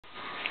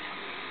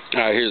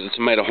Alright, here's the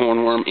tomato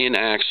hornworm in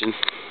action.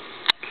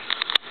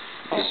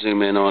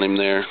 Zoom in on him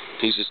there.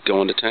 He's just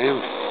going to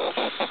town.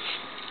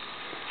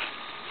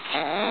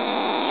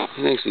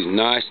 He thinks he's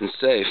nice and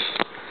safe.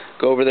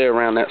 Go over there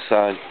around that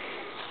side.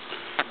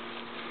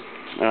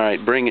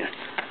 Alright, bring it.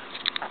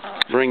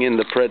 Bring in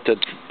the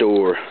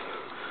predator.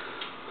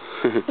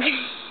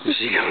 Is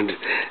she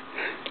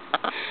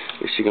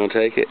gonna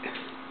take it?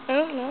 I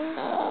don't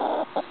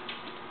know.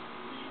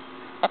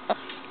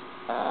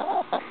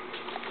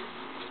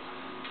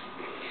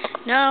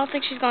 No, I don't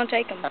think she's gonna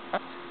take him.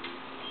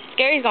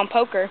 Gary's gonna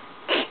poke her.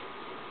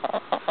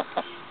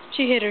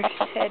 She hit her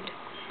head.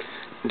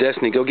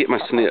 Destiny, go get my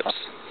snips.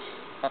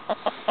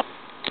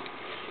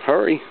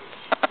 Hurry.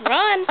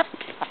 Run!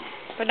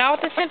 But not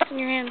with the snips in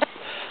your hand.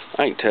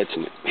 I ain't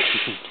touching it.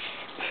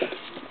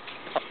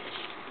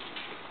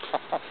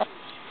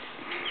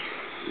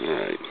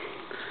 Alright.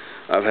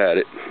 I've had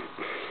it.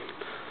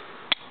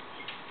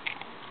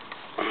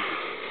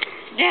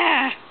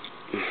 Yeah!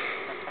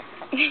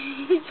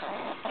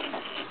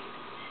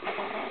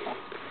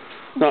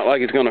 Not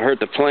like it's going to hurt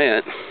the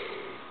plant.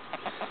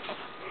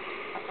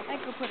 I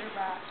could put her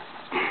back.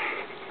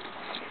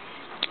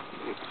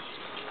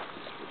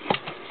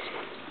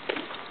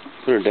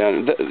 Put her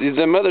down.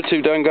 The other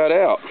two done got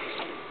out.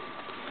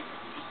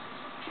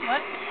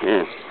 What?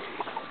 Here.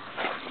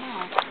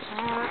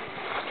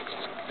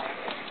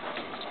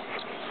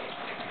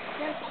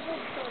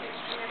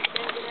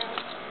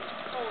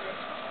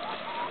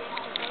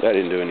 That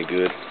didn't do any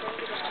good.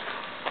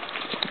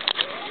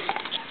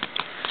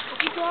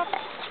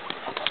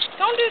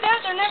 Don't do that,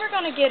 they're never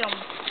going to get them.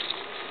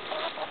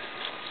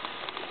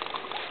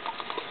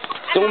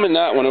 Throw them in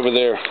that one over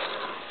there.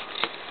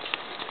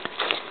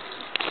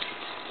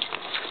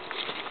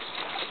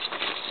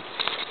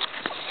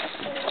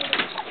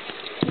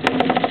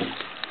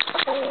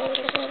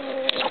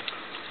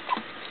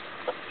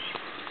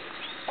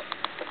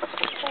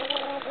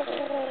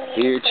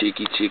 Here,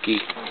 cheeky.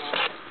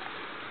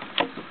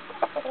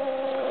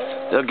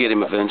 They'll get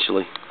him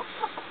eventually.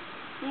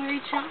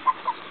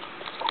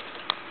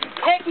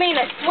 Heck, mean,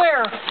 I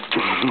swear.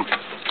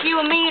 You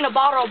and me in a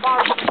bottle of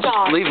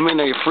shot. Leave him in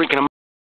there, you're freaking him out.